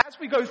As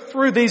we go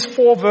through these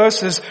 4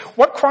 verses,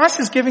 what Christ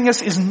is giving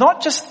us is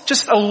not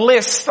just a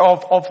list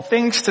of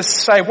things to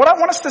say. What I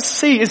want us to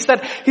see is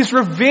that He's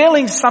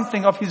revealing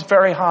something of His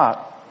very heart.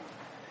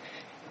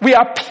 We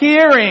are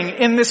peering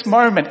in this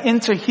moment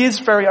into His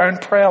very own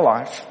prayer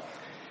life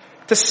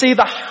to see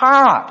the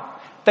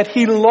heart that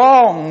He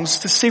longs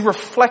to see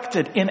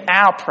reflected in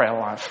our prayer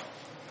life.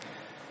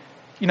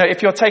 You know,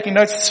 if you're taking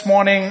notes this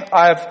morning,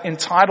 I've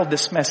entitled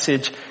this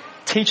message,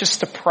 Teach Us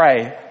to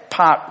Pray,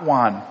 Part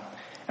 1.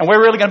 And we're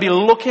really going to be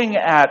looking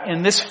at,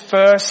 in this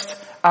first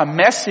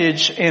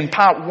message in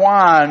part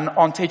 1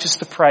 on Teach Us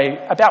to Pray,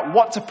 about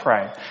what to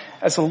pray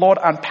as the Lord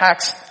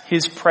unpacks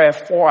His prayer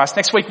for us.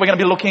 Next week we're going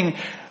to be looking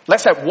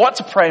less at what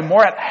to pray,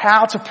 more at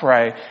how to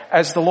pray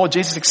as the Lord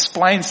Jesus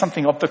explains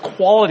something of the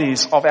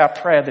qualities of our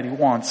prayer that He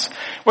wants.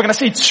 We're going to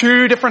see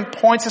 2 different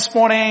points this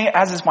morning,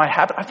 as is my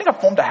habit. I think I've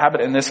formed a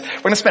habit in this.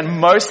 We're going to spend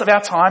most of our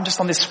time just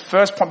on this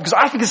first point because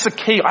I think it's the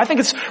key. I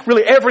think it's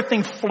really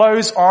everything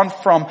flows on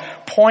from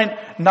point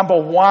number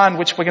 1,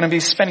 which we're going to be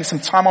spending some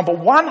time on. But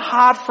one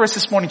heart for us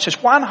this morning,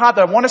 church, one heart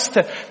that I want us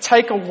to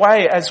take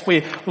away as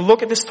we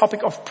look at this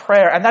topic of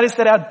prayer, and that is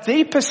that our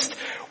deepest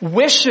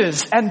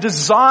wishes and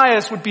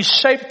desires would be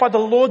shaped by the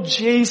Lord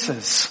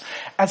Jesus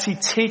as He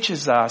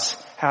teaches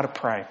us how to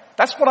pray.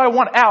 That's what I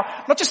want,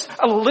 not just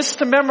a list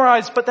to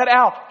memorize, but that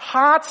our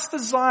heart's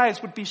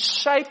desires would be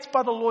shaped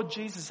by the Lord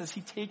Jesus as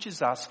He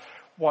teaches us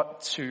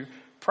what to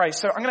pray.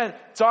 So I'm going to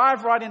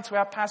dive right into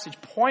our passage.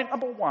 Point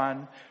number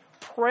 1,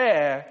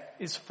 prayer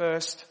is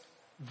first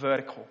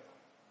vertical.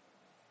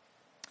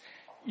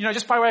 You know,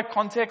 just by way of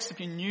context, if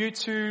you're new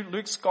to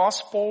Luke's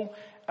Gospel,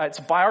 it's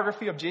a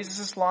biography of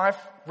Jesus' life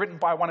written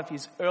by one of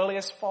His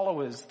earliest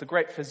followers, the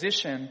great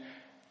physician,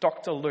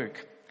 Dr.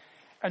 Luke.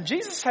 And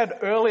Jesus had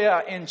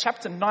earlier in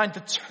chapter 9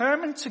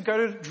 determined to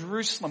go to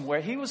Jerusalem where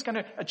He was going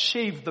to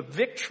achieve the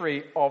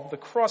victory of the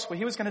cross, where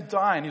He was going to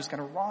die and He was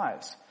going to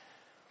rise.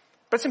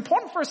 But it's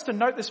important for us to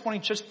note this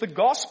morning, church, the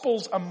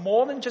Gospels are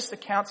more than just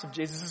accounts of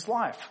Jesus'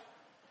 life.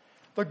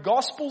 The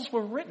Gospels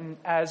were written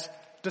as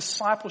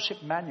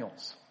discipleship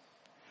manuals.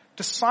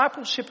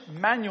 Discipleship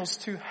manuals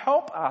to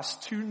help us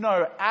to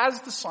know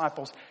as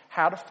disciples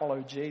how to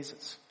follow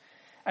Jesus.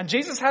 And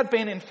Jesus had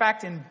been, in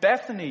fact, in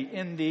Bethany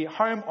in the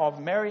home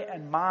of Mary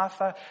and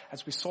Martha,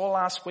 as we saw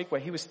last week,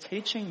 where He was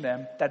teaching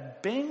them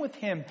that being with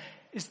Him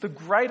is the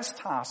greatest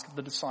task of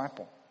the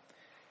disciple.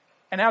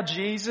 And now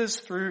Jesus,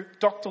 through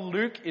Dr.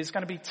 Luke, is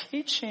going to be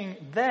teaching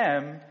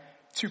them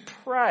to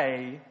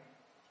pray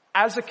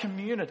as a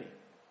community.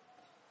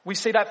 We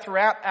see that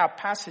throughout our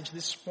passage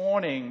this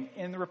morning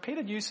in the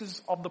repeated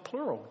uses of the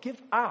plural. Give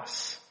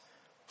us,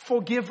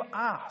 forgive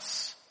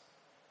us,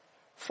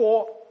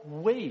 for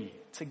we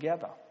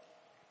together.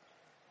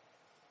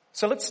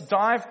 So let's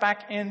dive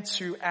back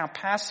into our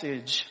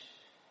passage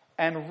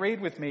and read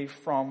with me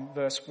from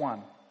verse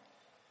 1.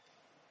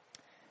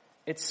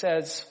 It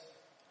says,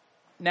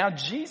 Now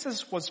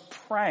Jesus was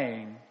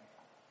praying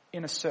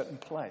in a certain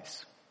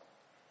place.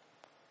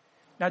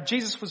 Now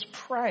Jesus was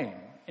praying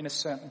in a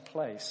certain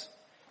place.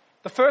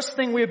 The first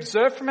thing we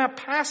observe from our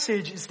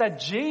passage is that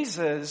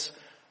Jesus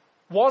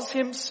was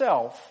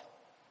Himself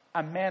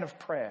a man of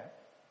prayer.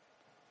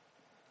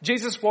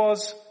 Jesus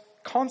was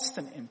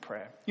constant in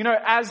prayer. You know,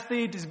 as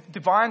the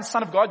divine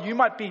Son of God, you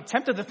might be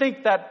tempted to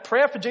think that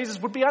prayer for Jesus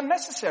would be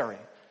unnecessary.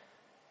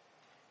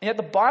 And yet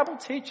the Bible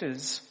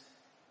teaches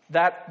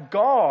that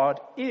God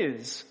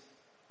is,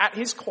 at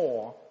His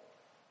core,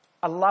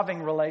 a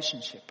loving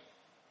relationship.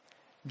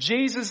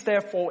 Jesus,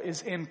 therefore,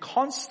 is in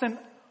constant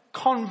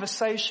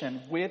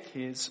conversation with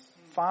His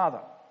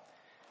Father.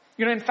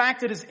 You know, in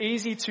fact, it is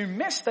easy to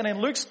miss that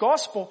in Luke's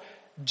Gospel,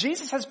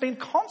 Jesus has been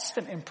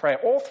constant in prayer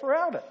all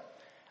throughout it.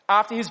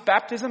 After His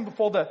baptism,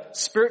 before the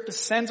Spirit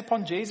descends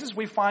upon Jesus,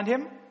 we find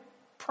Him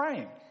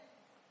praying.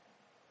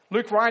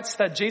 Luke writes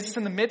that Jesus,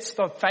 in the midst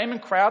of fame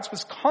and crowds,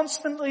 was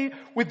constantly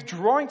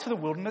withdrawing to the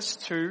wilderness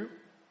to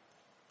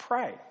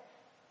pray.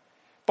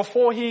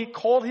 Before He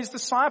called His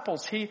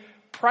disciples, He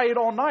prayed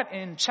all night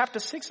in chapter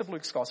 6 of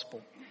Luke's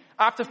Gospel.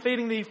 After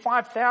feeding the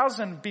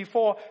 5,000,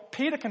 before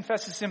Peter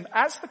confesses Him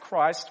as the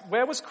Christ,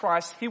 where was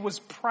Christ? He was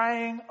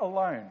praying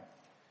alone.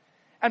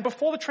 And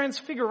before the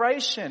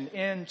transfiguration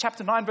in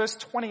chapter 9 verse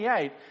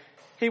 28,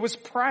 He was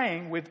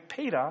praying with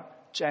Peter,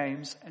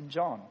 James and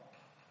John.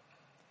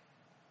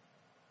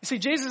 You see,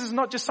 Jesus is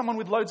not just someone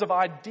with loads of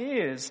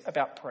ideas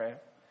about prayer,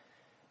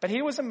 but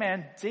He was a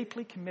man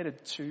deeply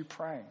committed to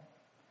praying.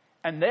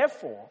 And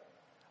therefore,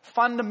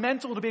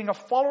 fundamental to being a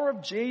follower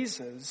of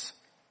Jesus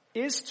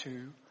is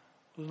to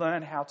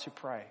learn how to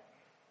pray.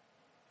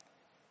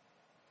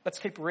 Let's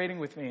keep reading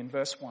with me in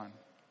verse 1.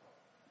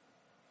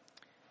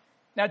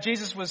 Now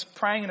Jesus was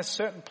praying in a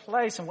certain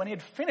place, and when He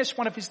had finished,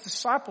 one of His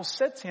disciples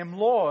said to Him,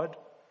 Lord,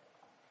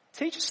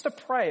 teach us to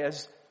pray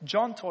as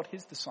John taught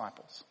his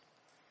disciples.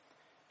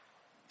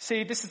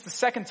 See, this is the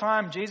second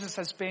time Jesus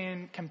has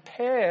been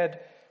compared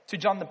to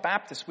John the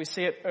Baptist. We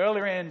see it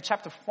earlier in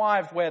chapter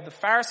 5 where the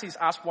Pharisees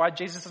asked why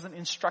Jesus doesn't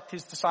instruct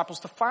His disciples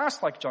to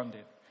fast like John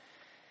did.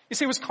 You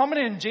see, it was common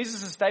in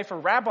Jesus' day for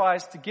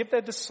rabbis to give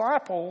their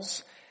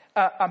disciples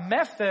a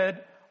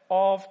method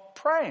of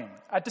praying,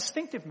 a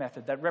distinctive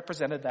method that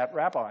represented that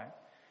rabbi.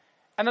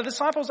 And the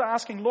disciples are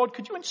asking, Lord,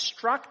 could you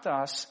instruct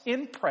us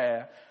in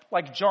prayer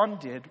like John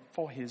did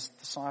for his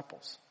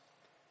disciples?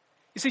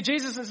 You see,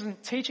 Jesus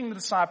isn't teaching the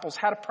disciples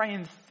how to pray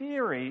in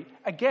theory.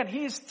 Again,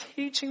 he is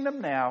teaching them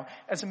now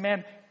as a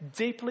man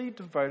deeply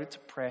devoted to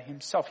prayer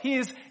himself. He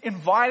is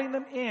inviting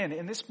them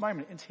in this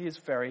moment, into his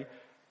very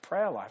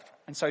prayer life.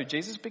 And so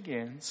Jesus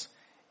begins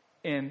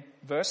in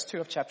verse 2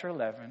 of chapter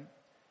 11.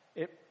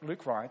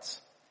 Luke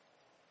writes,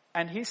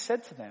 and he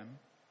said to them,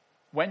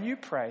 when you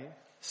pray,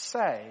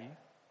 say,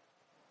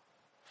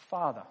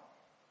 Father.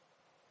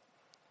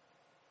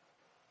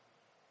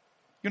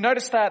 You'll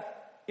notice that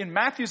in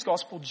Matthew's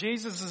gospel,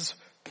 Jesus'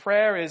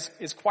 prayer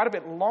is quite a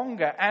bit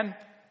longer,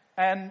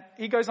 and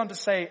he goes on to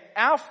say,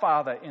 our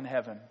Father in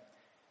heaven.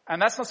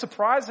 And that's not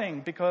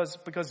surprising because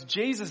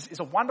Jesus is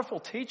a wonderful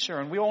teacher,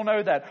 and we all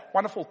know that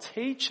wonderful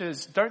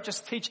teachers don't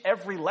just teach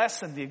every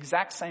lesson the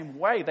exact same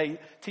way. They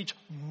teach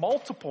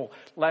multiple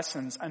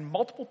lessons and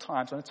multiple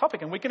times on a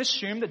topic. And we can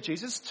assume that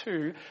Jesus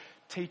too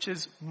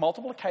teaches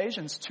multiple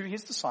occasions to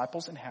his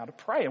disciples in how to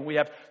pray. And we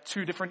have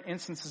two different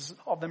instances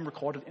of them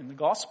recorded in the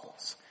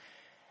Gospels.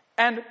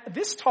 And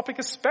this topic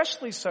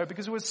especially so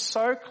because it was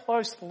so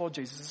close to the Lord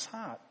Jesus'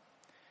 heart.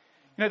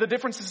 You know, the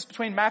differences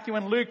between Matthew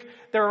and Luke,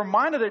 they're a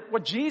reminder that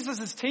what Jesus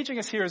is teaching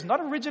us here is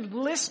not a rigid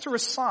list to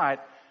recite,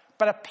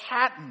 but a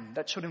pattern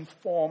that should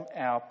inform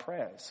our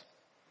prayers.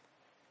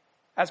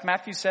 As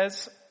Matthew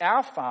says,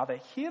 our Father,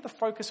 here the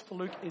focus for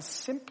Luke is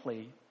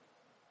simply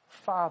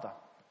Father.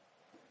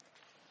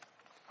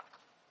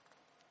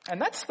 And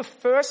that's the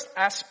first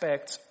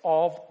aspect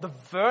of the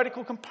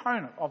vertical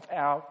component of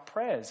our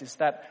prayers, is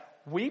that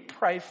we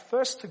pray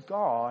first to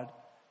God,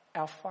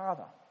 our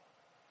Father,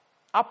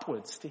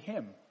 upwards to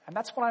him. And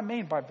that's what I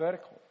mean by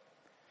vertical.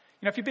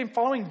 You know, if you've been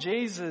following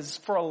Jesus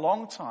for a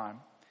long time,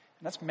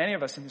 and that's many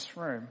of us in this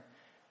room,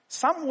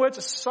 some words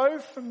are so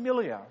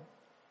familiar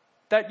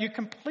that you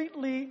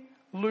completely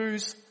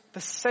lose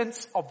the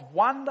sense of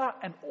wonder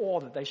and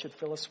awe that they should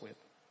fill us with.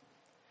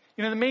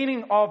 You know, the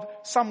meaning of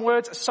some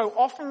words are so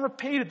often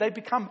repeated, they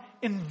become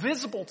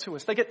invisible to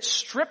us. They get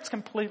stripped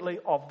completely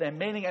of their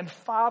meaning, and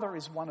Father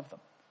is one of them.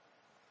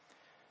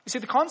 You see,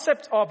 the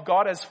concept of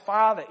God as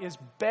Father is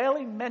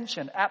barely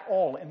mentioned at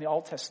all in the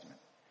Old Testament.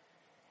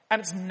 And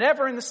it's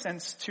never in the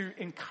sense to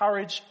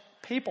encourage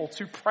people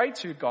to pray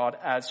to God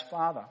as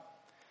Father.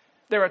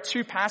 There are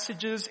two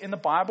passages in the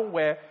Bible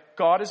where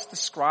God is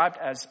described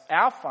as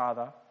our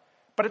Father,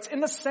 but it's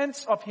in the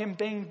sense of him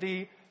being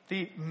the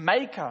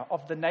maker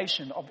of the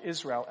nation of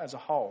Israel as a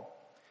whole.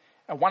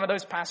 And one of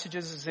those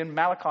passages is in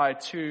Malachi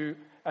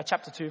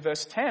chapter 2,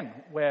 verse 10,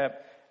 where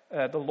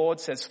the Lord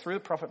says through the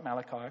prophet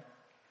Malachi,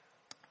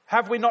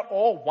 have we not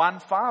all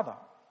one Father?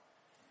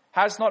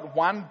 Has not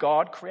one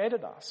God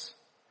created us?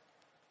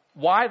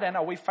 Why then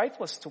are we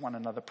faithless to one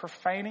another,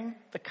 profaning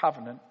the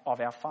covenant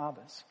of our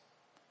fathers?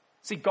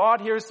 See,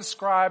 God here is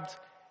described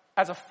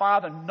as a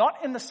father,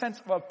 not in the sense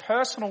of a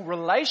personal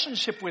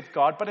relationship with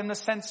God, but in the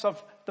sense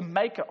of the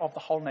maker of the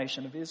whole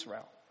nation of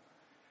Israel.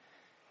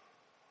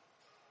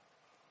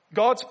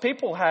 God's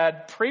people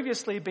had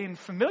previously been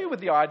familiar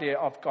with the idea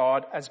of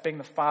God as being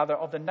the father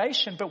of the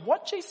nation, but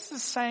what Jesus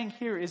is saying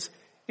here is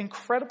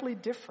incredibly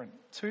different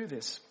to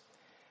this.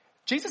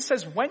 Jesus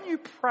says, when you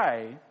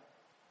pray,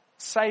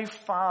 say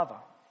Father.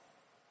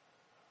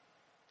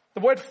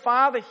 The word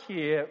Father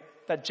here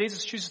that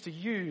Jesus chooses to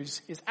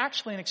use is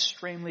actually an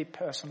extremely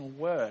personal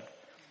word.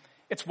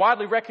 It's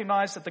widely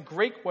recognized that the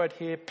Greek word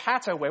here,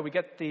 pater, where we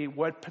get the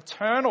word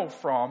paternal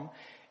from,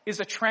 is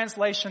a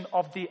translation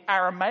of the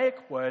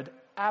Aramaic word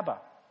Abba.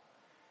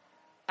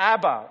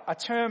 Abba, a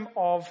term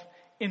of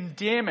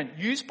endearment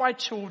used by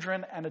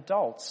children and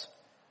adults.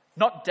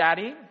 Not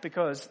daddy,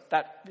 because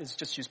that is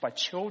just used by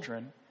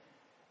children,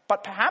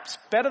 but perhaps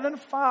better than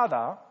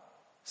father,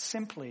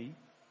 simply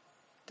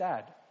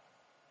dad.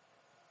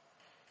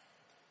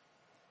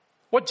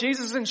 What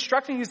Jesus is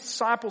instructing his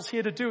disciples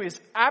here to do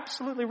is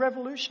absolutely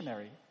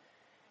revolutionary.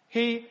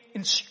 He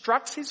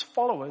instructs his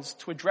followers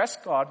to address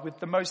God with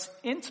the most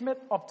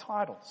intimate of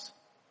titles,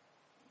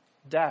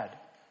 Dad.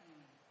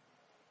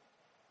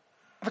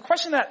 The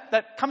question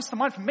that comes to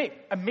mind for me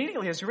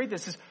immediately as you read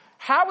this is,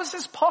 how is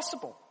this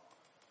possible?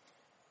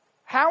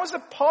 How is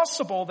it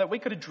possible that we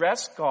could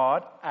address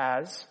God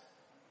as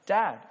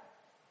Dad?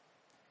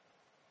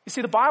 You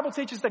see, the Bible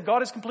teaches that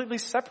God is completely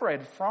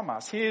separated from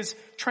us. He is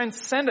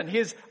transcendent. He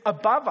is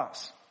above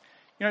us.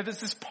 You know,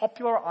 there's this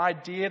popular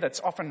idea that's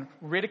often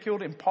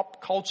ridiculed in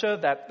pop culture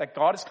that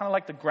God is kind of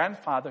like the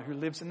grandfather who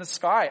lives in the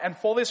sky. And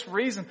for this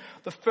reason,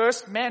 the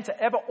first man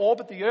to ever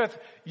orbit the earth,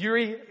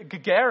 Yuri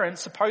Gagarin,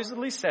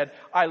 supposedly said,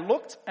 I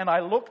looked and I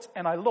looked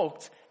and I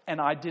looked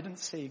and I didn't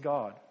see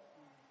God.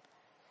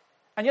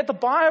 And yet the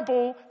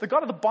Bible, the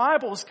God of the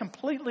Bible is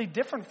completely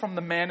different from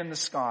the man in the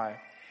sky.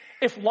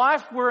 If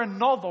life were a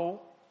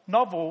novel,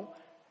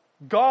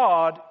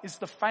 God is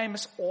the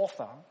famous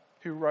author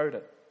who wrote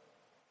it.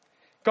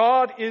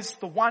 God is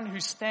the one who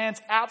stands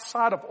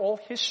outside of all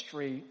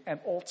history and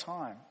all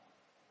time.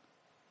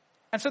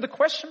 And so the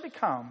question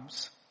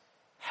becomes,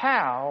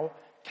 how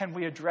can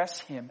we address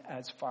him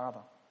as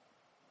Father?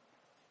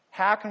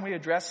 How can we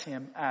address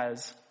him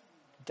as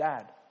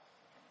Dad?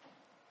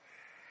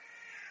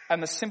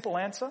 And the simple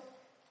answer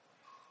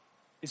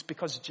is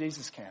because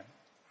Jesus can.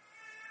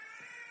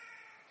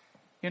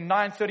 In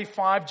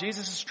 9:35,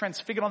 Jesus is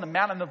transfigured on the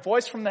mountain, and the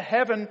voice from the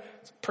heaven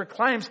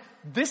proclaims,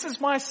 "This is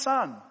my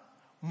Son,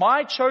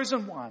 my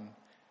chosen one.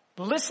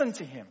 Listen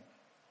to him."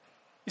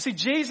 You see,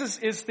 Jesus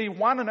is the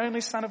one and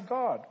only Son of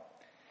God.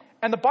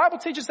 And the Bible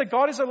teaches that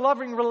God is a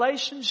loving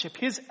relationship.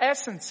 His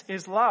essence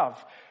is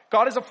love.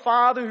 God is a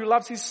Father who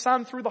loves his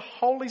Son through the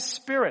Holy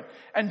Spirit.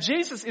 And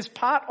Jesus is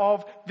part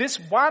of this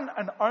one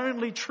and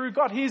only true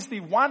God. He is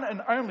the one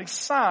and only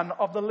Son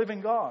of the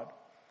living God.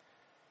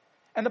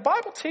 And the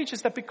Bible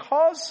teaches that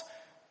because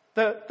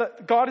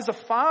God is a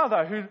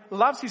Father who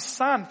loves his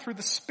Son through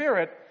the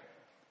Spirit,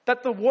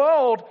 that the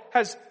world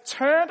has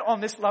turned on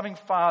this loving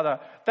Father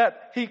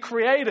that he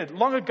created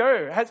long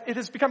ago. It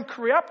has become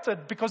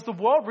corrupted because the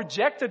world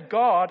rejected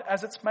God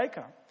as its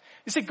maker.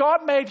 You see,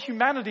 God made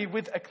humanity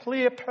with a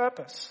clear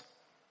purpose.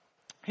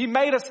 He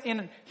made us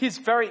in his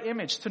very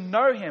image to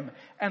know him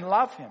and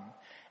love him.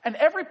 And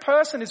every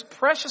person is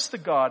precious to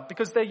God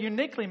because they're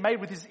uniquely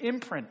made with his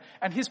imprint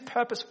and his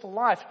purpose for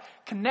life,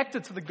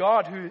 connected to the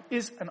God who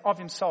is and of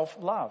himself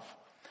love.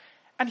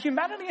 And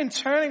humanity, in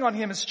turning on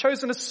him, has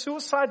chosen a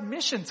suicide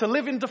mission to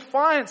live in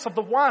defiance of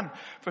the one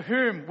for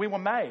whom we were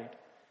made.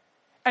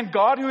 And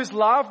God, who is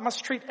love,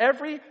 must treat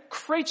every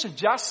creature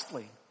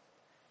justly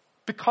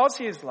because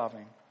he is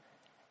loving.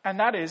 And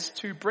that is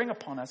to bring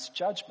upon us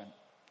judgment.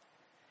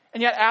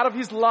 And yet out of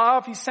his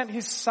love, he sent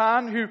his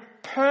Son who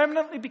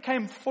permanently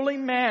became fully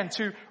man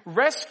to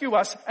rescue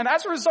us. And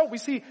as a result, we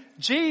see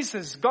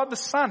Jesus, God the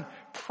Son,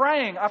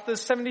 praying after the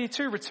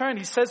 72 return.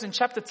 He says in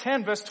chapter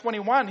 10, verse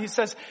 21, he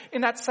says,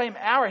 "In that same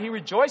hour, he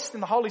rejoiced in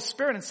the Holy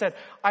Spirit and said,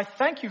 'I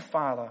thank you,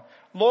 Father,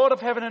 Lord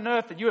of heaven and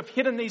earth, that you have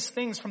hidden these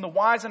things from the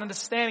wise and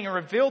understanding and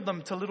revealed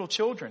them to little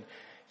children.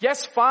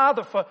 Yes,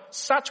 Father, for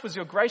such was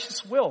your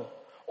gracious will.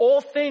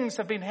 All things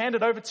have been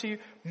handed over to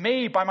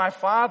me by my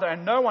Father,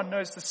 and no one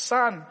knows the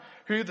Son,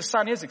 who the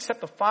Son is except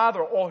the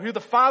Father, or who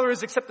the Father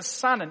is except the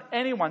Son, and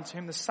anyone to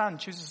whom the Son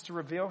chooses to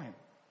reveal him.'"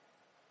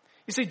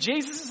 You see,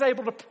 Jesus is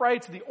able to pray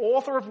to the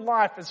author of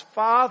life as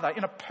Father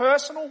in a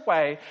personal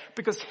way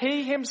because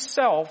he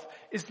himself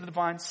is the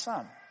divine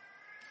Son.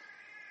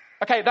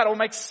 Okay, that all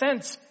makes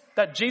sense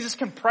that Jesus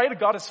can pray to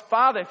God as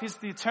Father if he's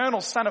the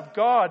eternal Son of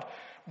God,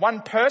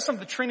 one person of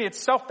the Trinity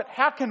itself. But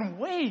how can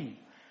we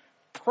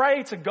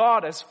pray to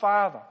God as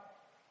Father?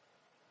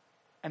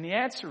 And the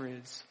answer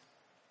is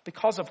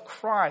because of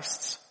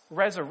Christ's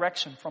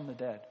resurrection from the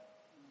dead.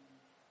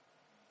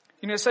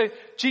 So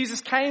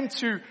Jesus came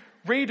to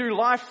redo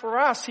life for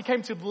us. He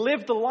came to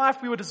live the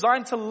life we were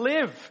designed to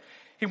live.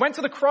 He went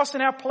to the cross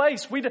in our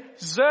place. We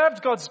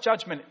deserved God's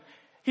judgment.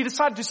 He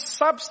decided to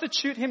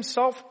substitute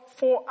himself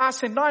for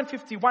us. In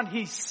 951,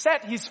 he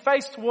set his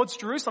face towards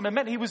Jerusalem. It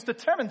meant he was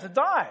determined to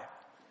die.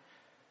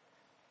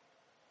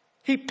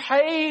 He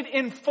paid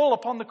in full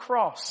upon the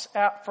cross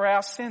for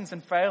our sins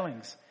and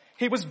failings.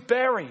 He was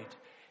buried.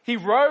 He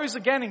rose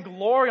again in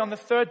glory on the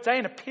third day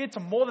and appeared to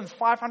more than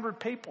 500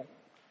 people.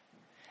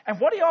 And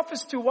what he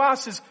offers to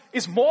us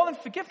is more than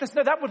forgiveness.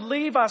 No, that would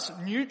leave us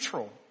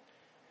neutral.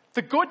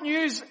 The good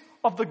news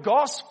of the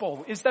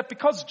gospel is that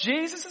because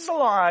Jesus is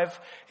alive,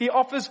 he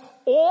offers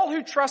all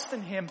who trust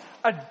in him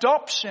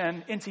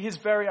adoption into his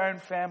very own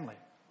family.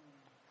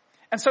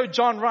 And so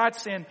John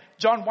writes in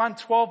John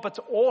 1:12, "But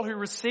to all who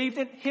received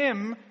in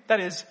him," that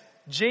is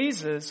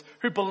Jesus,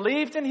 "who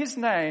believed in his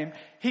name,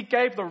 he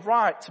gave the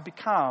right to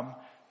become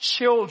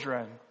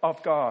children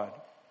of God."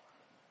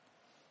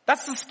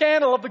 That's the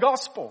scandal of the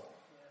gospel.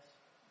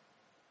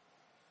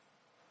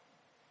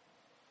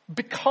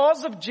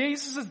 Because of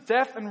Jesus'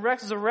 death and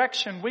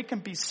resurrection, we can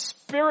be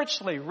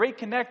spiritually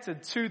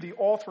reconnected to the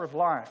author of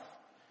life.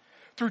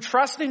 Through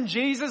trust in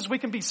Jesus, we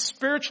can be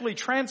spiritually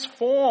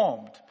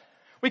transformed.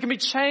 We can be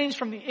changed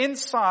from the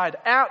inside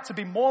out to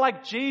be more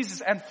like Jesus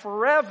and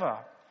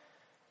forever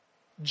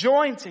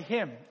joined to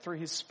him through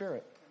his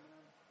Spirit.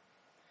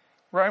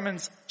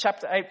 Romans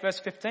chapter 8 verse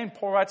 15,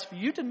 Paul writes, "For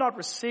you did not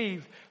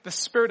receive the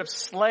spirit of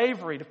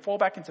slavery to fall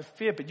back into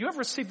fear, but you have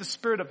received the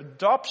spirit of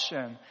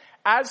adoption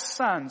as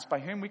sons, by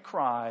whom we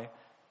cry,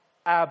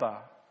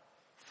 Abba,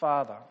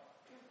 Father."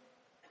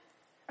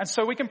 And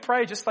so we can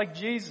pray just like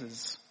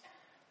Jesus,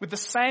 with the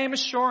same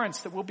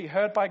assurance that we'll be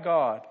heard by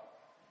God,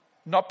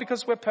 not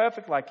because we're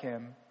perfect like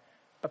him,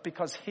 but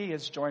because he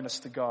has joined us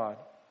to God.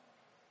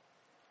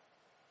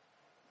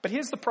 But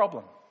here's the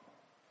problem.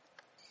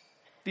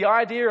 The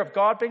idea of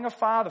God being a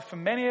father for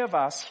many of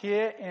us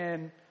here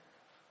in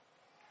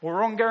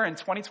Wahroonga in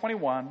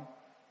 2021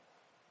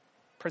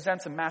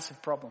 presents a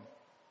massive problem.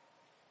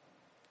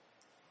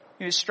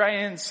 The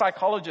Australian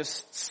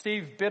psychologist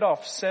Steve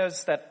Biddulph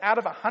says that out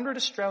of 100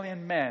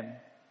 Australian men,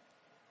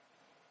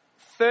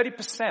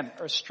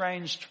 30% are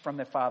estranged from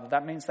their father.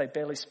 That means they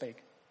barely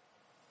speak.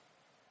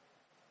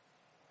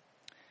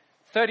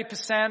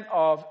 30%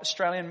 of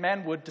Australian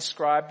men would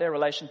describe their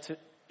relationship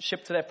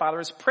to their father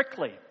as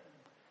prickly.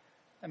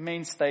 It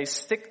means they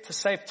stick to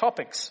safe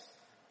topics.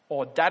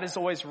 or dad is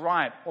always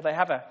right, or they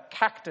have a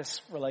cactus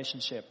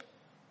relationship.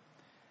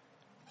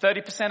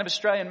 30% of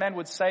Australian men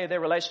would say their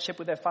relationship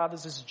with their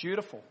fathers is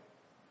dutiful.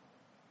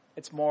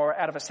 It's more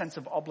out of a sense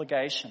of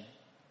obligation.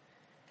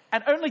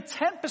 And only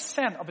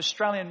 10% of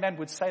Australian men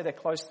would say they're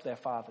close to their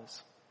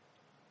fathers.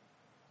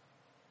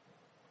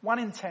 1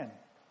 in 10.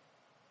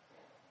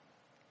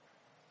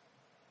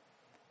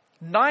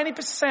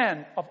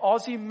 90% of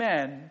Aussie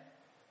men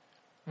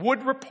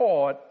would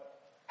report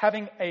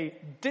having a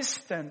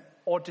distant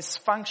or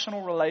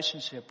dysfunctional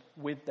relationship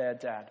with their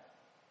dad.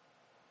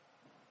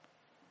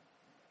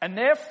 And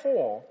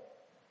therefore,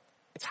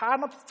 it's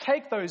hard not to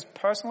take those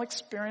personal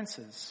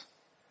experiences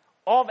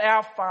of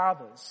our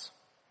fathers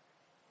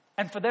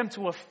and for them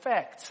to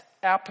affect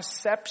our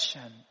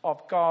perception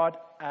of God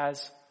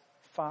as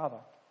Father.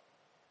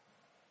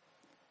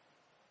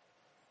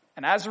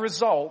 And as a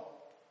result,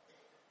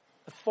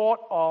 the thought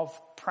of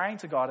praying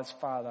to God as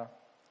Father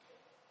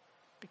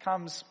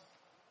becomes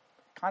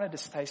kind of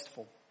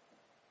distasteful.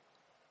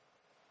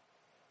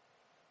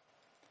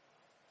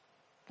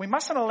 We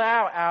mustn't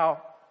allow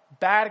our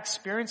bad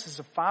experiences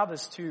of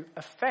fathers to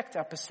affect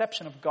our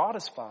perception of God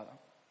as Father.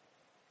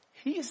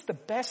 He is the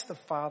best of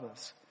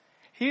fathers.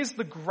 He is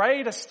the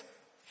greatest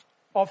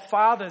of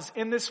fathers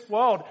in this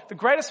world. The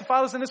greatest of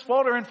fathers in this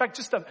world are in fact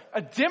just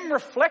a dim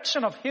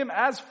reflection of Him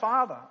as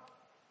Father.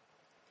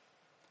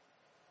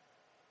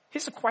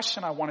 Here's a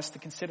question I want us to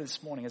consider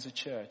this morning as a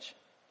church.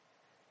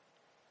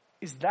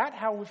 Is that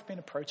how we've been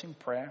approaching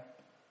prayer?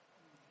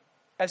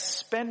 As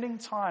spending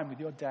time with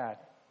your dad?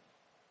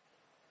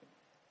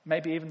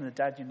 Maybe even the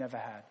dad you never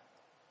had.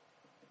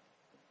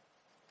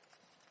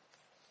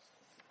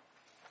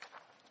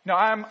 Now,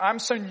 I'm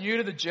so new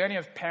to the journey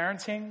of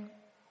parenting,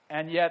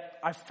 and yet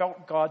I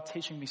felt God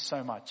teaching me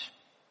so much.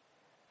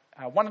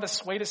 One of the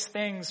sweetest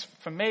things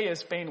for me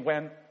has been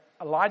when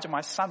Elijah,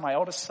 my son, my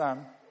oldest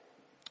son,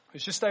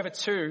 who's just over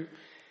 2,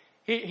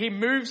 he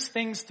moves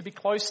things to be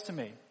close to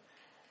me.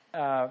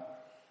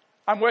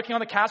 I'm working on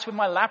the couch with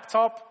my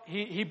laptop.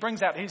 He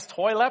brings out his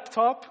toy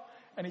laptop,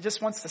 and he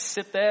just wants to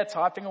sit there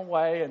typing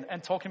away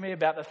and talking to me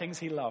about the things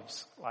he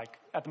loves. Like,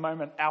 at the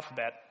moment,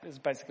 alphabet is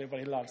basically what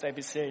he loves,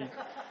 ABC.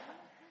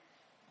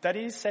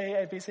 Daddy, say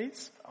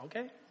ABCs?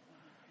 Okay.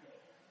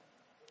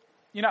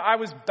 You know, I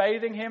was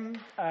bathing him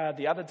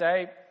the other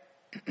day,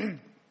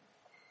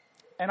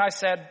 and I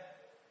said,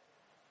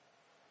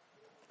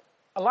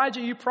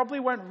 Elijah, you probably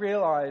won't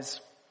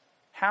realize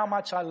how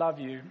much I love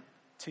you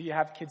till you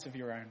have kids of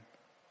your own.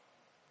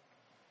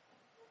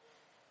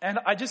 And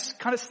I just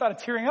kind of started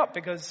tearing up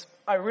because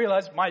I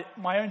realized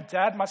my own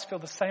dad must feel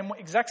the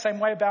exact same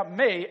way about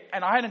me,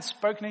 and I hadn't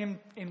spoken to him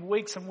in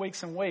weeks and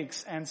weeks and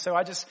weeks. And so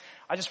I just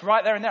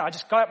right there and there, I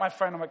just got out my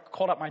phone and I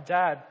called up my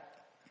dad.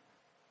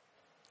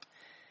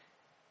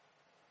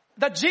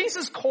 That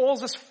Jesus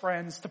calls us,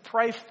 friends, to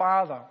pray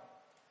Father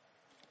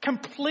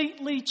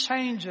completely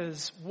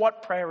changes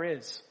what prayer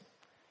is.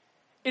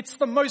 It's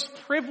the most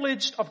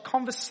privileged of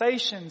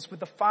conversations with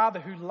the Father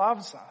who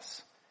loves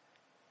us,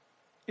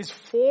 is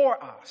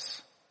for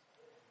us,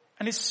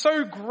 and is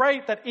so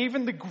great that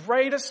even the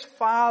greatest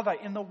Father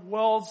in the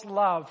world's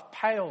love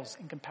pales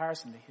in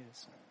comparison to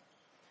His.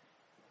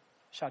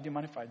 Shah, do you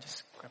mind if I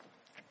just grab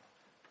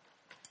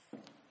it?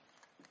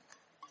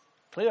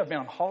 I believe I've been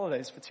on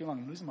holidays for too long.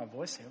 I'm losing my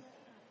voice here.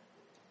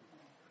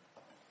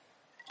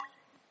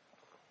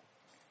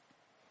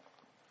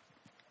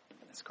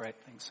 That's great.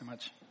 Thanks so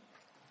much.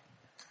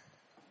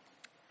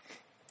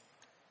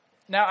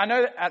 Now, I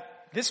know that at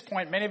this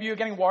point, many of you are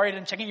getting worried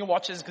and checking your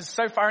watches because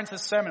so far into the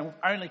sermon, we've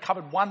only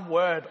covered one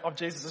word of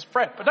Jesus'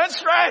 prayer. But don't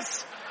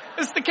stress!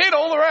 It's the key to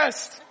all the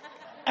rest.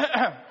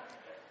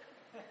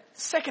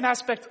 Second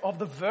aspect of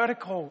the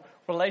vertical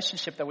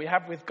relationship that we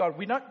have with God,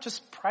 we don't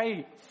just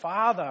pray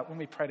Father when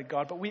we pray to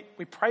God, but we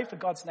pray for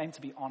God's name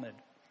to be honored.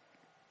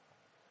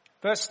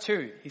 Verse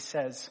 2, he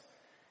says,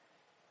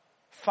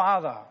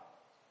 Father,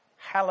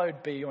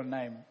 hallowed be your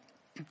name.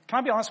 Can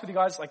I be honest with you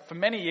guys? Like, for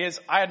many years,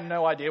 I had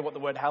no idea what the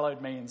word hallowed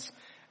means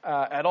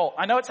at all.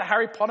 I know it's a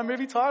Harry Potter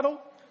movie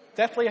title,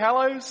 Deathly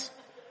Hallows.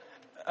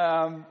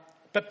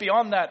 But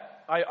beyond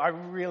that, I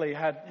really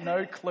had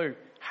no clue.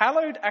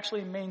 Hallowed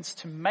actually means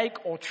to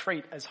make or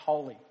treat as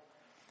holy.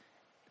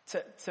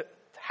 To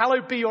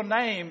hallowed be your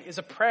name is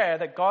a prayer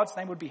that God's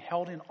name would be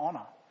held in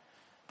honor,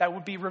 that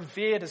would be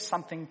revered as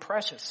something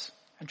precious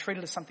and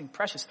treated as something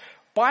precious.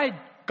 By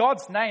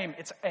God's name,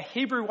 it's a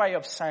Hebrew way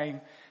of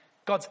saying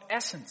God's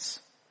essence,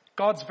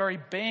 God's very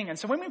being. And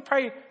so when we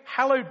pray,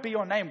 hallowed be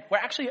your name, we're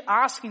actually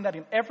asking that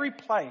in every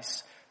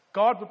place,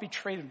 God would be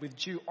treated with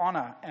due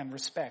honor and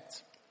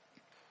respect.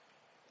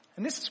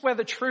 And this is where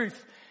the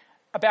truth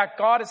about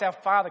God as our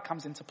Father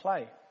comes into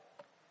play.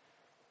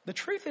 The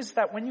truth is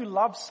that when you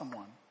love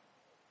someone,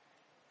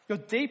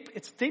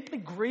 it's deeply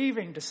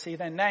grieving to see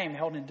their name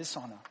held in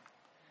dishonor,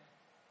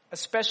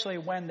 especially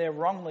when they're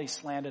wrongly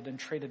slandered and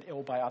treated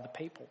ill by other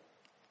people.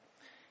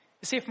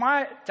 You see, if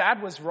my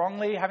dad was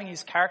wrongly having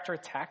his character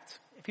attacked,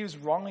 if he was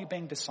wrongly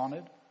being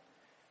dishonored,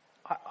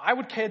 I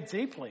would care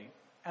deeply,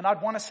 and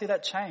I'd want to see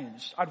that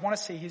changed. I'd want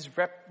to see his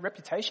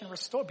reputation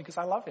restored because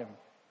I love him.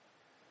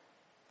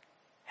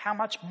 how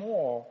much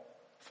more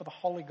for the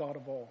holy God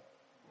of all?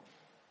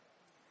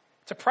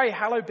 To pray,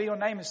 hallowed be your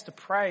name, is to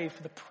pray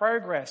for the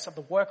progress of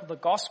the work of the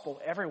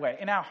gospel everywhere,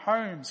 in our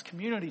homes,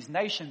 communities,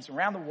 nations,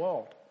 around the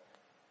world.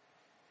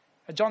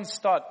 John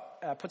Stott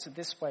puts it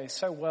this way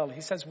so well.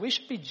 He says, we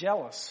should be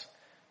jealous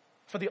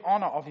for the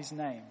honor of his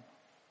name,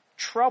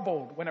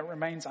 troubled when it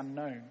remains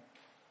unknown,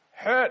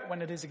 hurt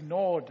when it is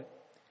ignored,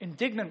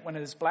 indignant when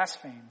it is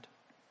blasphemed,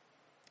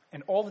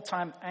 and all the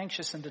time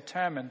anxious and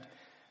determined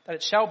that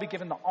it shall be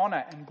given the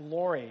honor and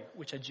glory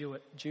which are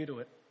due to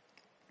it.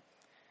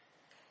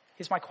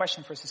 Here's my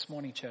question for us this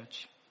morning,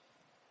 church.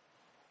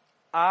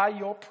 Are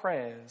your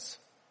prayers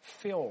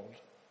filled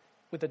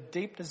with a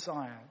deep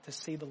desire to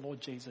see the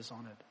Lord Jesus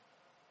honored?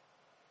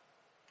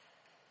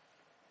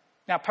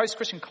 Now,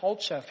 post-Christian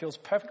culture feels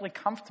perfectly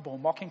comfortable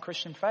mocking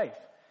Christian faith.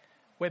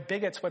 We're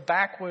bigots, we're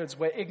backwards,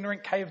 we're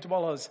ignorant cave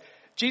dwellers.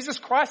 Jesus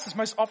Christ is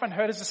most often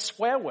heard as a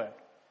swear word.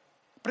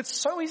 But it's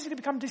so easy to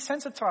become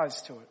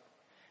desensitized to it.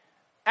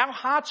 Our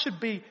hearts should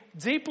be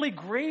deeply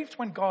grieved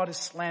when God is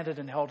slandered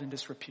and held in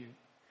disrepute.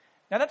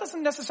 Now, that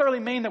doesn't necessarily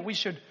mean that we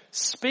should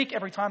speak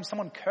every time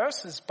someone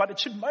curses, but it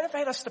should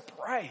motivate us to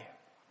pray.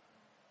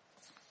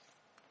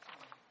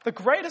 The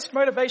greatest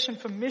motivation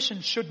for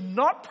mission should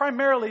not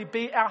primarily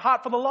be our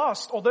heart for the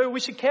lost, although we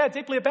should care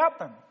deeply about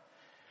them.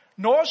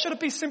 Nor should it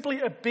be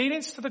simply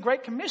obedience to the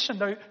Great Commission,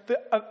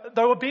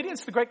 though obedience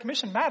to the Great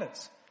Commission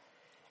matters.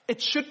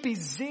 It should be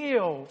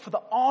zeal for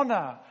the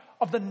honor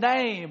of the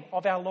name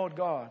of our Lord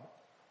God.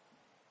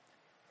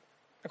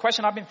 The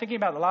question I've been thinking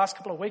about the last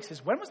couple of weeks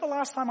is, when was the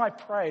last time I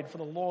prayed for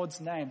the Lord's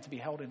name to be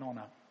held in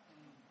honor?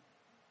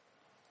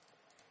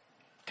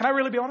 Can I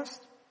really be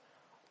honest?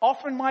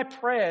 Often my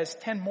prayers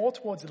tend more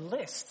towards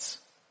lists.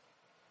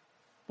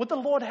 Would the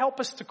Lord help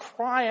us to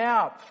cry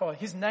out for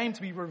his name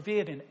to be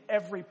revered in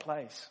every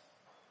place?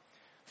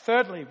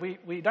 Thirdly,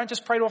 we don't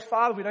just pray to our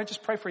Father, we don't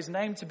just pray for his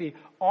name to be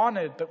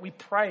honored, but we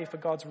pray for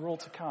God's rule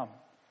to come.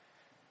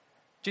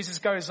 Jesus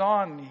goes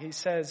on, he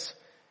says,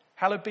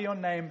 hallowed be your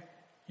name,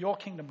 your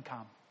kingdom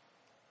come.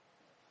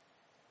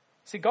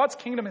 See, God's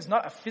kingdom is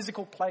not a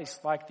physical place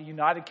like the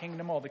United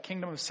Kingdom or the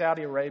Kingdom of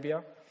Saudi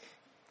Arabia.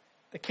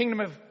 The kingdom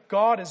of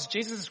God is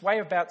Jesus' way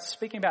about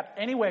speaking about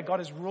anywhere God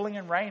is ruling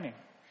and reigning.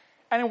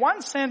 And in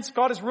one sense,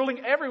 God is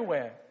ruling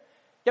everywhere.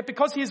 Yet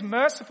because he is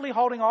mercifully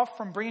holding off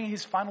from bringing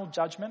his final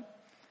judgment,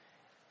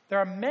 there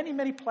are many,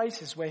 many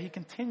places where he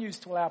continues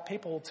to allow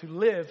people to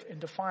live in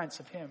defiance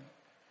of him.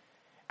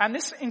 And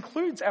this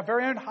includes our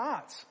very own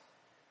hearts,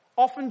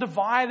 often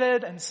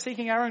divided and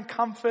seeking our own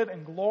comfort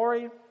and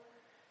glory.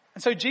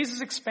 And so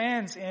Jesus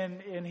expands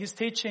in his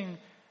teaching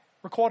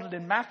recorded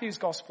in Matthew's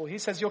gospel. He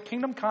says, your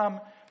kingdom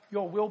come,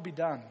 your will be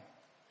done.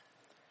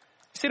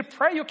 You see, to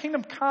pray your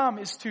kingdom come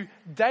is to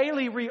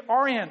daily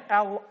reorient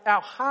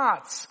our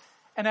hearts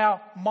and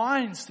our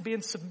minds to be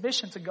in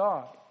submission to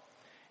God.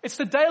 It's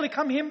to daily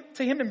come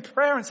to him in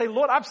prayer and say,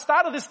 Lord, I've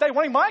started this day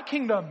wanting my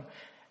kingdom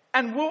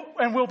and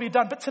will be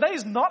done. But today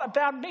is not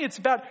about me. It's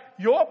about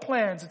your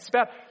plans. It's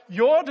about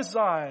your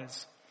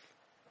desires.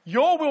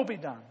 Your will be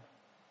done.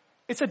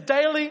 It's a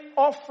daily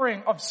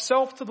offering of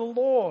self to the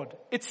Lord.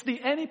 It's the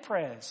any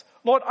prayers.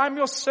 Lord, I'm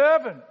your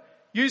servant.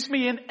 Use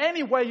me in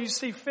any way you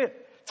see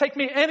fit. Take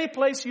me any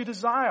place you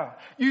desire.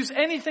 Use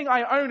anything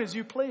I own as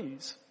you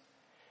please.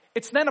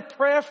 It's then a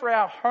prayer for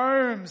our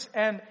homes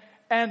and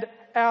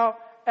our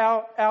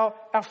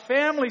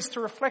families to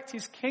reflect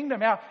his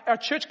kingdom, our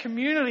church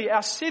community,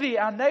 our city,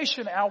 our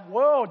nation, our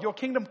world. Your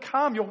kingdom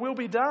come, your will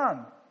be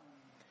done.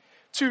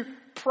 To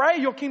pray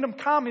your kingdom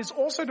come is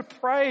also to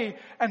pray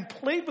and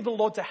plead with the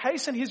Lord to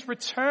hasten his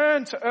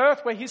return to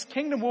earth, where his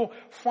kingdom will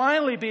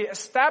finally be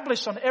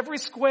established on every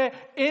square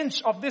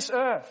inch of this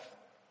earth.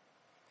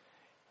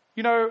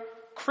 You know,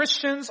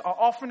 Christians are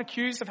often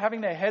accused of having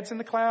their heads in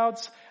the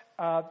clouds.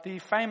 The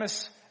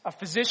famous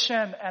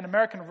physician and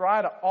American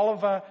writer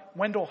Oliver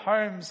Wendell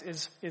Holmes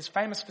is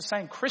famous for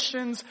saying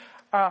Christians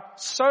are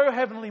so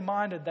heavenly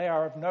minded they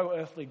are of no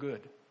earthly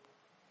good.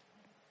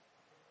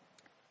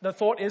 The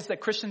thought is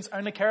that Christians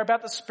only care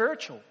about the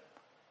spiritual.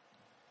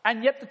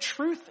 And yet the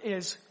truth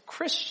is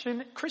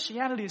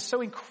Christianity is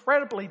so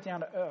incredibly down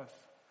to earth.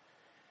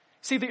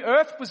 See, the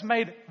earth was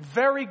made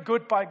very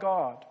good by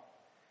God.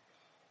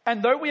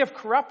 And though we have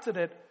corrupted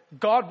it,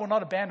 God will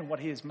not abandon what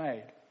he has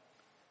made.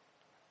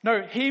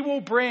 No, he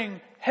will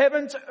bring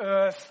heaven to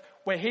earth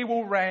where he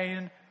will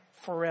reign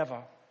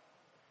forever.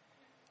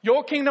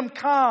 Your kingdom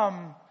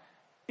come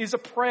is a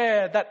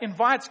prayer that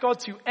invites God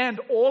to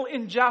end all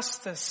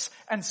injustice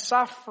and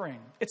suffering.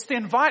 It's to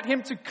invite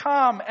him to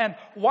come and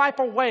wipe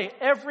away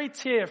every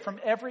tear from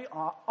every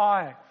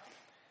eye.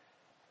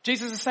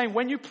 Jesus is saying,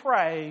 when you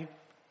pray,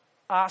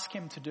 ask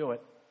him to do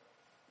it.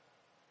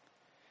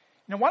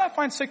 Now, what I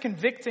find so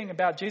convicting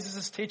about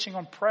Jesus' teaching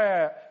on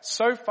prayer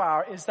so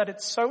far is that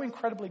it's so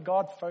incredibly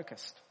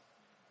God-focused.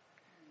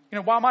 You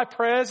know, while my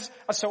prayers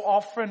are so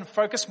often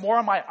focused more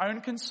on my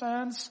own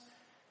concerns,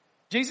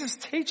 Jesus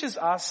teaches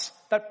us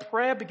that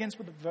prayer begins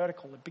with the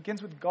vertical. It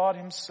begins with God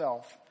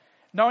himself,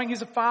 knowing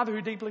he's a Father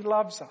who deeply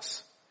loves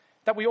us,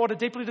 that we ought to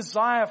deeply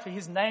desire for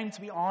his name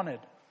to be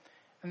honored,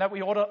 and that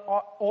we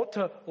ought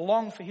to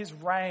long for his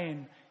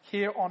reign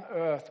here on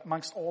earth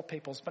amongst all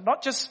peoples. But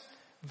not just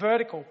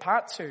vertical.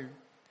 Part 2,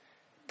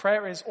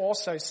 prayer is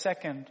also,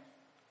 second,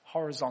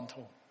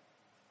 horizontal.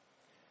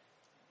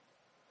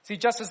 See,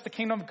 just as the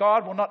kingdom of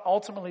God will not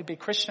ultimately be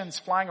Christians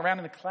flying around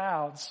in the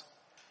clouds,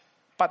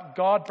 but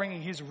God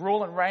bringing his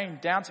rule and reign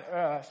down to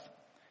earth,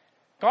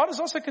 God is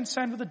also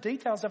concerned with the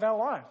details of our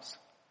lives.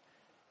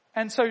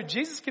 And so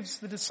Jesus gives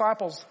the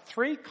disciples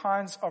 3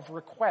 kinds of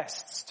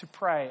requests to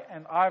pray,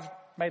 and I've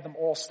made them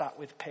all start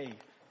with P,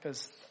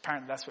 because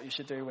apparently that's what you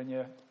should do when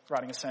you're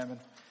writing a sermon.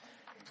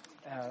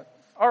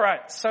 All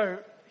right, so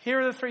here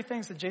are the 3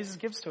 things that Jesus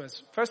gives to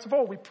us. First of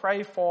all, we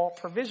pray for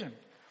provision.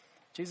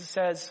 Jesus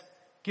says,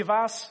 give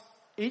us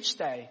each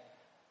day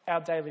our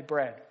daily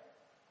bread.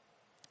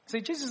 See,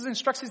 Jesus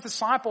instructs his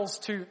disciples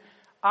to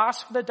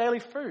ask for their daily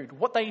food,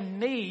 what they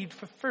need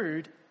for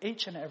food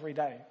each and every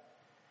day.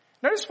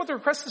 Notice what the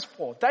request is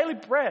for. Daily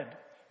bread,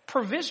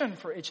 provision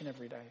for each and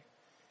every day.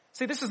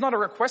 See, this is not a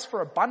request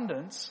for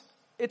abundance.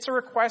 It's a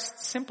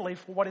request simply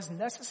for what is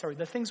necessary,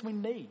 the things we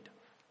need.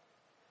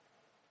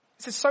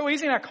 It's so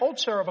easy in our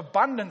culture of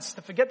abundance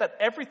to forget that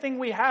everything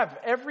we have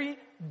every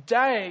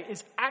day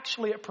is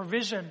actually a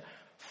provision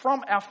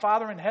from our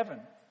Father in heaven.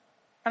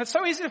 And it's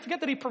so easy to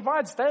forget that he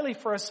provides daily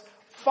for us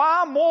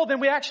far more than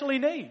we actually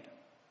need.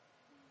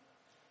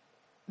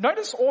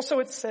 Notice also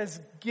it says,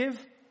 give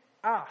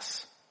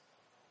us,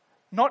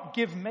 not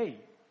give me.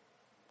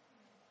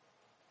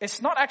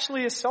 It's not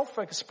actually a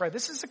self-focused prayer.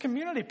 This is a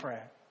community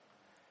prayer.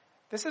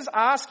 This is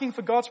asking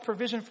for God's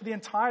provision for the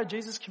entire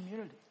Jesus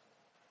community.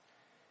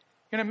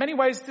 In many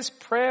ways, this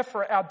prayer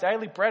for our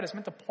daily bread is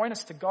meant to point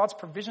us to God's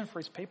provision for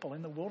his people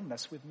in the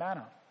wilderness with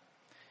manna.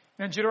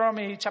 In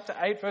Deuteronomy chapter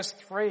 8, verse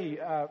 3,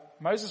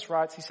 Moses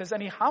writes, he says,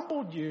 and he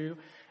humbled you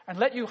and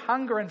let you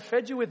hunger and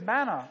fed you with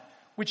manna,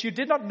 which you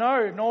did not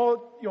know,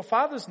 nor your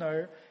fathers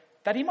know,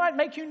 that he might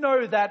make you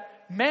know that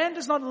man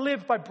does not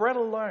live by bread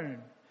alone,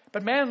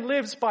 but man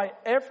lives by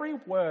every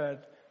word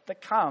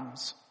that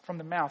comes from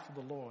the mouth of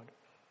the Lord.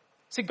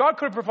 See, God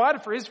could have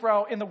provided for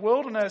Israel in the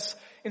wilderness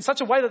in such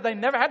a way that they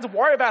never had to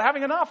worry about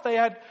having enough. They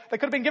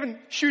could have been given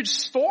huge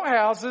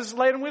storehouses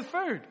laden with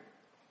food.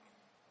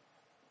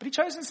 But he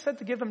chose instead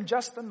to give them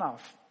just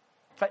enough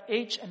for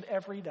each and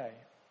every day,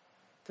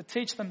 to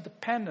teach them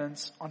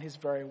dependence on his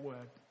very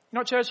word. You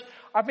know, church,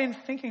 I've been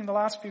thinking the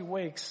last few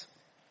weeks,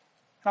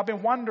 and I've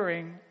been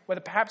wondering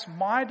whether perhaps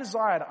my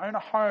desire to own a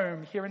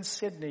home here in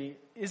Sydney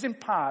is in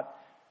part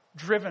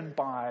driven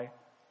by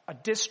a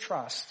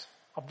distrust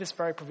of this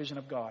very provision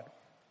of God.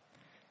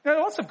 There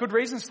are lots of good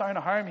reasons to own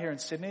a home here in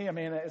Sydney. I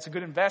mean, it's a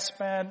good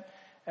investment.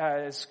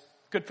 It's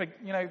good for,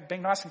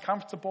 being nice and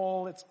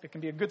comfortable. It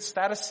can be a good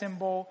status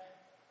symbol.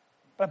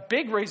 But a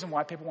big reason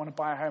why people want to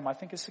buy a home, I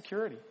think, is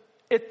security.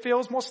 It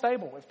feels more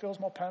stable. It feels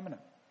more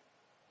permanent.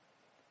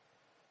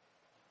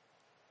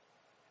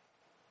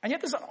 And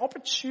yet there's an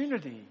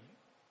opportunity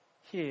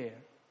here,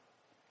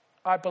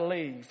 I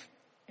believe,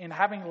 in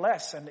having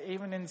less and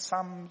even in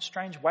some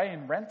strange way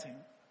in renting.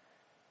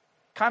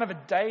 Kind of a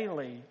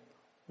daily,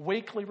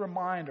 weekly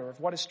reminder of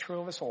what is true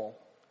of us all.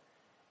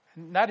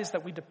 And that is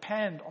that we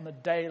depend on the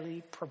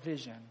daily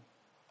provision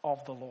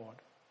of the Lord.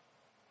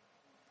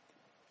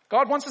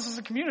 God wants us as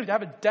a community to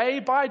have a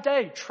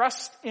day-by-day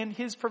trust in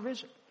his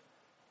provision.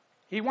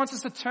 He wants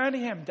us to turn to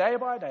him day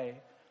by day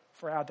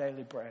for our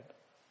daily bread.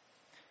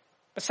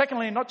 But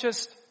secondly, not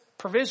just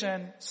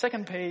provision,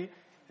 second P,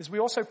 is we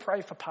also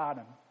pray for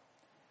pardon.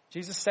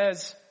 Jesus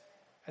says,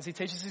 as he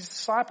teaches his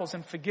disciples,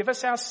 and forgive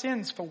us our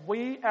sins, for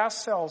we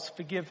ourselves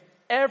forgive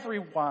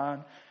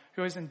everyone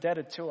who is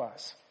indebted to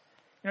us.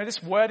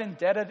 This word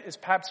indebted is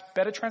perhaps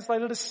better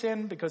translated as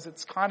sin because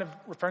it's kind of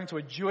referring to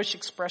a Jewish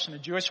expression, a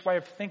Jewish way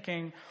of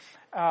thinking,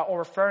 or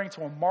referring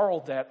to a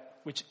moral debt,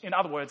 which in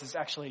other words is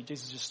actually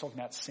Jesus just talking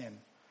about sin.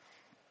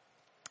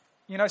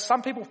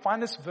 Some people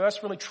find this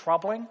verse really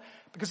troubling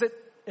because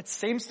it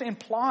seems to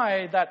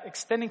imply that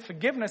extending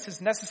forgiveness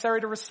is necessary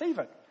to receive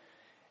it.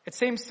 It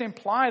seems to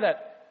imply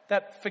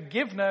that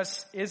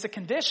forgiveness is a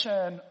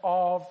condition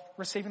of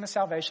receiving the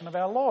salvation of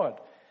our Lord.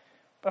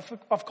 But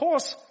of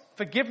course,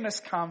 forgiveness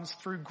comes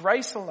through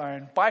grace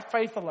alone, by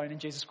faith alone, in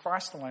Jesus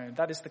Christ alone.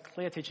 That is the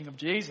clear teaching of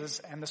Jesus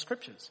and the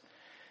scriptures.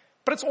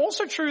 But it's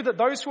also true that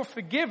those who are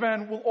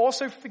forgiven will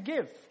also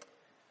forgive.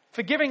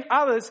 Forgiving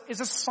others is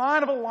a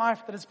sign of a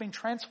life that has been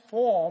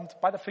transformed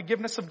by the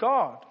forgiveness of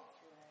God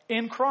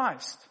in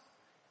Christ.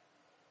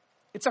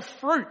 It's a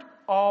fruit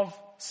of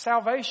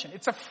salvation.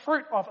 It's a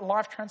fruit of a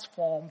life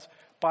transformed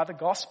by the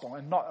gospel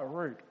and not a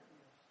root.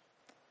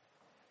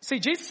 See,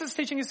 Jesus is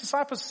teaching his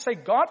disciples to say,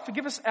 God,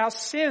 forgive us our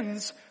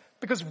sins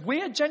because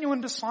we are genuine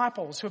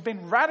disciples who have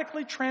been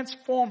radically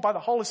transformed by the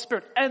Holy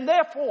Spirit, and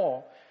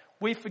therefore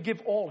we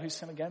forgive all who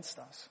sin against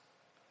us.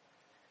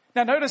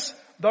 Now notice,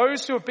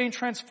 those who have been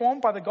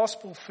transformed by the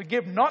gospel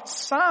forgive not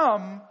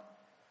some,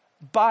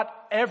 but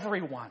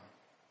everyone.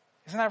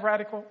 Isn't that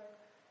radical?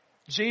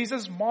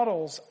 Jesus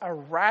models a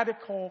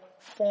radical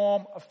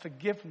form of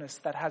forgiveness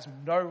that has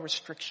no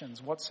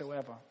restrictions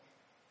whatsoever.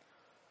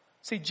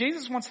 See,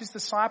 Jesus wants his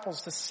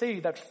disciples to see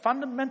that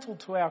fundamental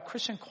to our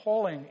Christian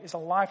calling is a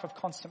life of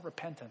constant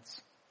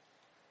repentance.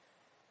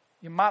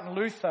 Martin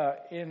Luther,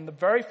 in the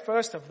very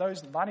first of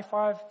those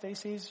 95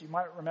 Theses, you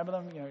might remember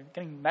them,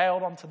 getting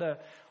nailed onto the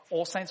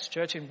All Saints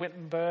Church in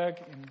Wittenberg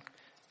in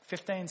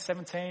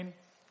 1517.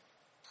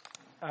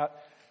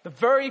 The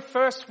very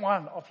first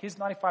one of his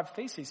 95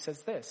 Theses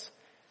says this.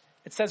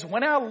 It says,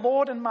 when our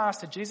Lord and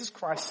Master Jesus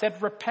Christ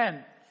said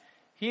repent,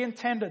 he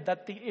intended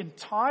that the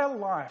entire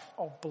life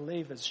of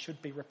believers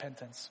should be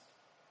repentance.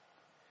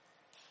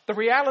 The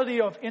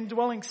reality of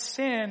indwelling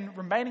sin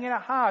remaining in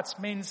our hearts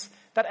means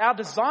that our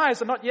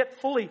desires are not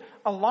yet fully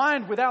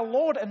aligned with our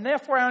Lord, and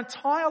therefore our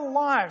entire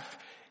life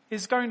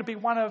is going to be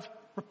one of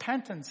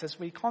repentance as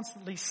we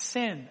constantly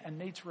sin and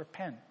need to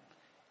repent,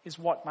 is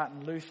what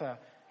Martin Luther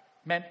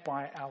meant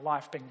by our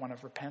life being one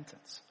of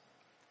repentance.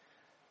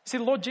 See,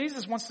 the Lord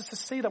Jesus wants us to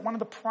see that one of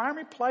the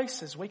primary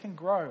places we can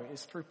grow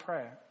is through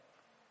prayer.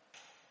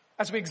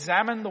 As we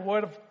examine the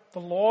word of the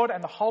Lord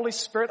and the Holy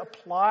Spirit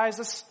applies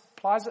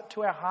it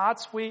to our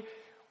hearts, we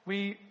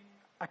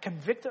are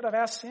convicted of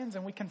our sins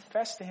and we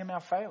confess to him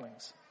our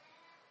failings.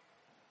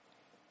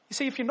 You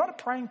see, if you're not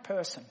a praying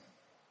person,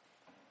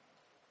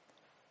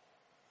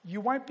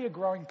 you won't be a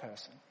growing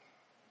person.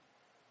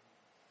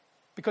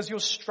 Because you'll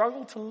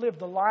struggle to live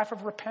the life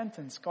of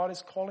repentance God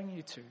is calling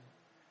you to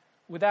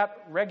without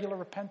regular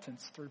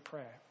repentance through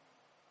prayer.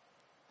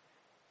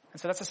 And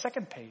so that's the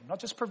second P, not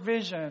just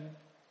provision,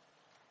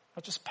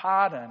 not just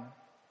pardon,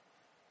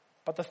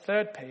 but the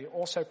third P,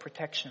 also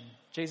protection.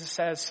 Jesus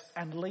says,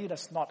 and lead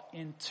us not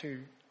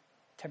into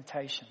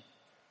temptation.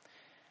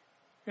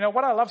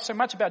 What I love so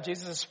much about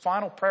Jesus'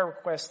 final prayer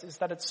request is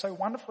that it's so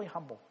wonderfully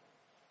humble.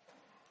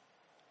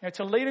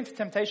 To lead into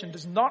temptation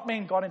does not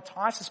mean God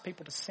entices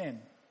people to sin.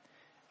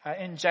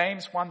 In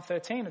James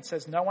 1:13 it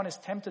says, no one is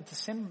tempted to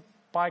sin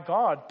by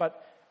God,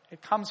 but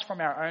it comes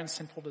from our own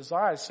sinful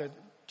desires. So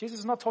Jesus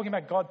is not talking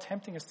about God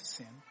tempting us to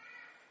sin.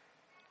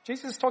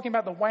 Jesus is talking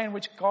about the way in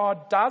which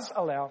God does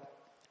allow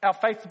our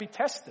faith to be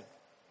tested.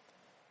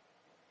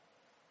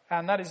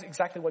 And that is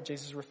exactly what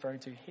Jesus is referring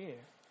to here.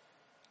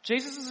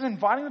 Jesus is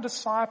inviting the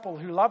disciple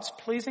who loves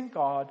pleasing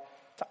God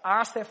to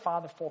ask their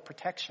Father for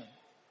protection.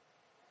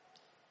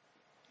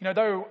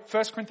 Though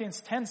 1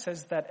 Corinthians 10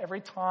 says that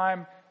every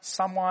time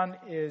someone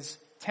is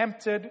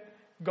tempted,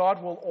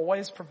 God will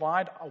always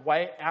provide a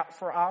way out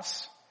for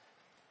us,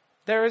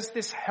 there is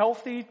this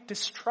healthy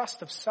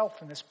distrust of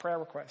self in this prayer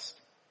request.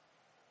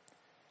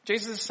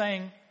 Jesus is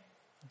saying,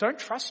 don't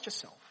trust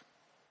yourself.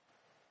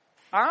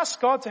 Ask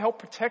God to help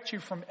protect you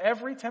from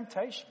every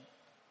temptation.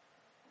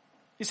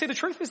 You see, the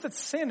truth is that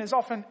sin is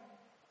often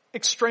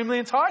extremely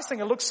enticing.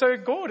 It looks so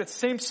good. It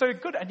seems so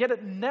good. And yet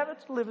it never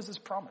delivers as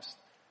promised.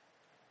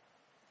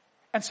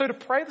 And so to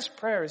pray this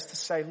prayer is to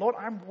say, Lord,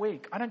 I'm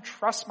weak. I don't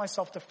trust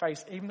myself to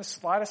face even the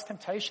slightest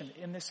temptation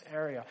in this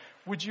area.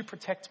 Would you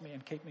protect me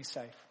and keep me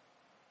safe?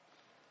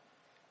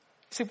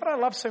 See, what I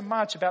love so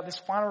much about this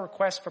final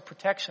request for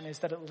protection is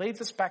that it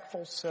leads us back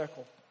full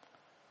circle.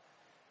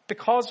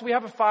 Because we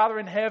have a Father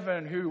in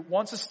heaven who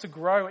wants us to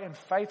grow in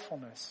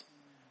faithfulness,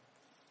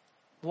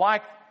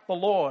 like the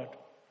Lord,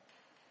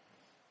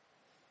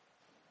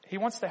 he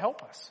wants to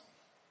help us.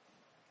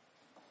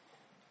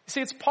 You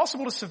see, it's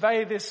possible to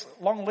survey this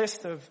long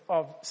list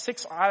of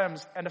 6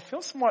 items and to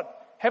feel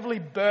somewhat heavily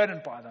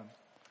burdened by them.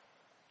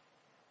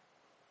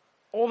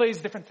 All these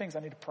different things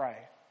I need to pray.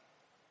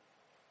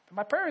 But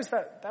my prayer is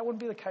that wouldn't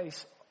be the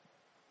case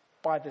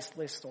by this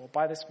list or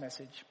by this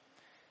message.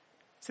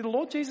 See, the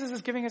Lord Jesus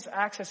is giving us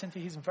access into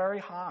his very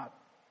heart.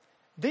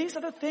 These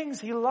are the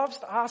things he loves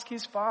to ask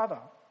his Father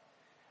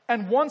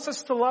and wants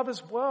us to love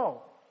as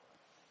well.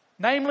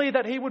 Namely,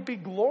 that he would be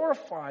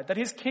glorified, that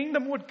his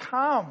kingdom would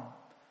come,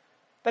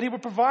 that he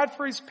would provide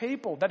for his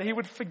people, that he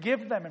would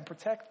forgive them and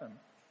protect them.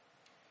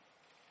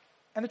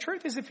 And the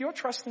truth is, if you're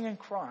trusting in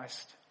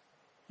Christ,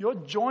 you're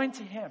joined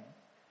to him,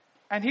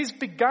 and he's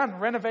begun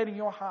renovating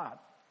your heart,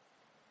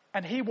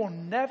 and he will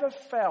never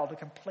fail to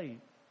complete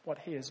what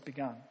he has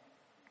begun.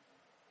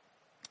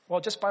 Well,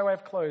 just by way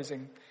of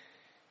closing,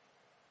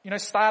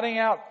 starting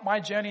out my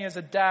journey as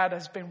a dad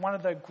has been one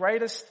of the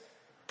greatest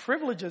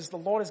privileges the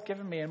Lord has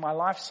given me in my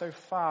life so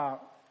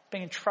far,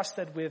 being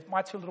entrusted with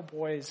my 2 little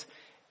boys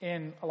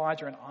in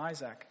Elijah and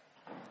Isaac.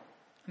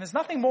 And there's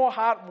nothing more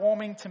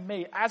heartwarming to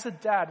me as a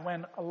dad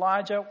when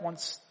Elijah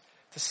wants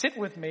to sit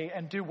with me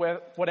and do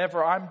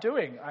whatever I'm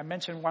doing. I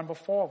mentioned one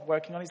before,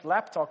 working on his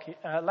laptop.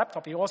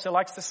 He also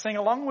likes to sing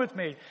along with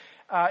me.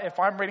 If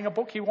I'm reading a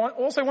book, he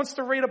also wants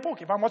to read a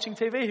book. If I'm watching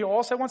TV, he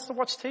also wants to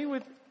watch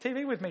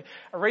TV with me.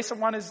 A recent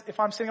one is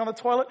if I'm sitting on the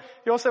toilet,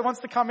 he also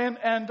wants to come in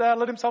and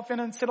let himself in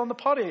and sit on the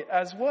potty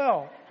as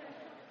well.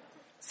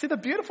 See, the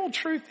beautiful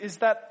truth is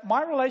that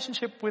my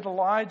relationship with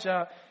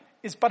Elijah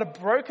is but a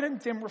broken and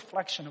dim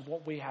reflection of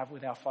what we have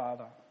with our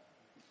Father.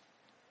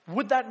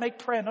 Would that make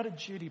prayer not a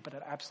duty but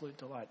an absolute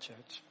delight,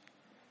 church?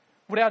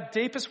 Would our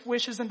deepest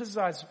wishes and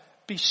desires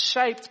be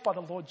shaped by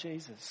the Lord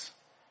Jesus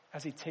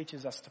as he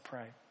teaches us to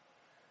pray?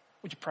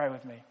 Would you pray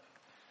with me?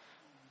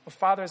 Well,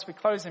 Father, as we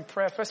close in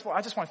prayer, first of all,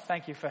 I just want to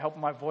thank you for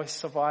helping my voice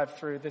survive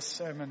through this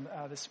sermon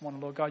this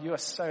morning, Lord God. You are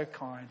so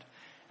kind.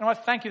 And I want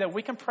to thank you that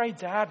we can pray,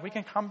 Dad, we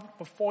can come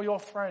before your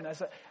throne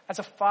as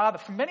a father.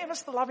 For many of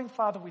us, the loving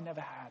father we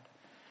never had.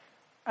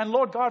 And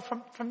Lord God,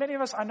 for many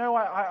of us, I know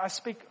I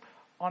speak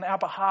on our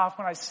behalf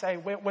when I say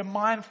we're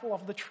mindful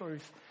of the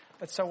truth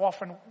that so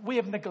often we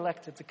have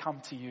neglected to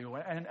come to you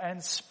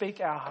and speak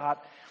our heart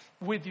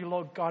with you,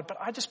 Lord God. But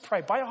I just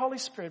pray, by your Holy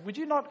Spirit, would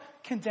you not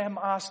condemn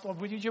us,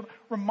 Lord? Would you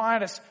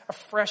remind us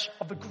afresh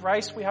of the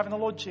grace we have in the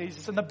Lord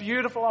Jesus and the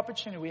beautiful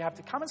opportunity we have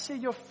to come and see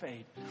your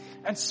feet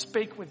and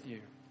speak with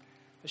you,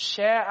 to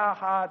share our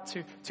heart,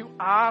 to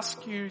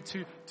ask you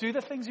to do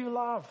the things you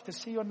love, to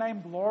see your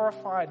name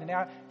glorified in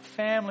our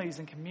families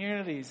and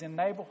communities and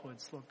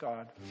neighborhoods, Lord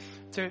God.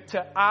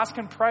 To ask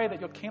and pray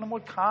that your kingdom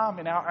would come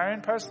in our own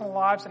personal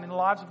lives and in the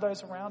lives of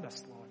those around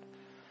us, Lord.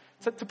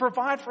 To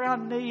provide for our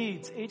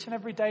needs each and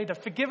every day, to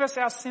forgive us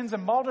our sins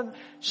and mold and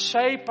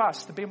shape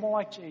us to be more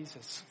like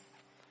Jesus.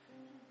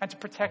 And to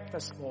protect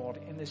us, Lord,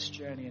 in this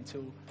journey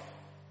until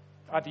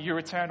either you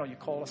return or you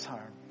call us home.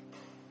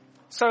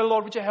 So,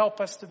 Lord, would you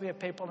help us to be a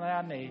people on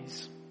our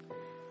knees?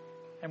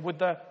 And would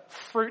the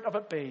fruit of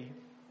it be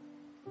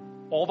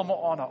all the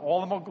more honor, all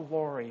the more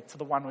glory to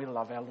the one we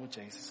love, our Lord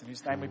Jesus, in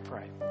whose name we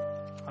pray.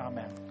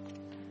 Amen.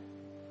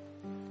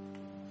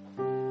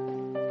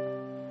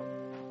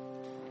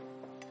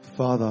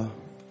 Father,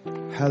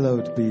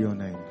 hallowed be your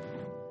name.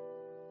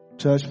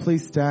 Church,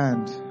 please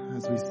stand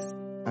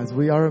as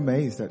we are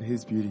amazed at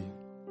his beauty.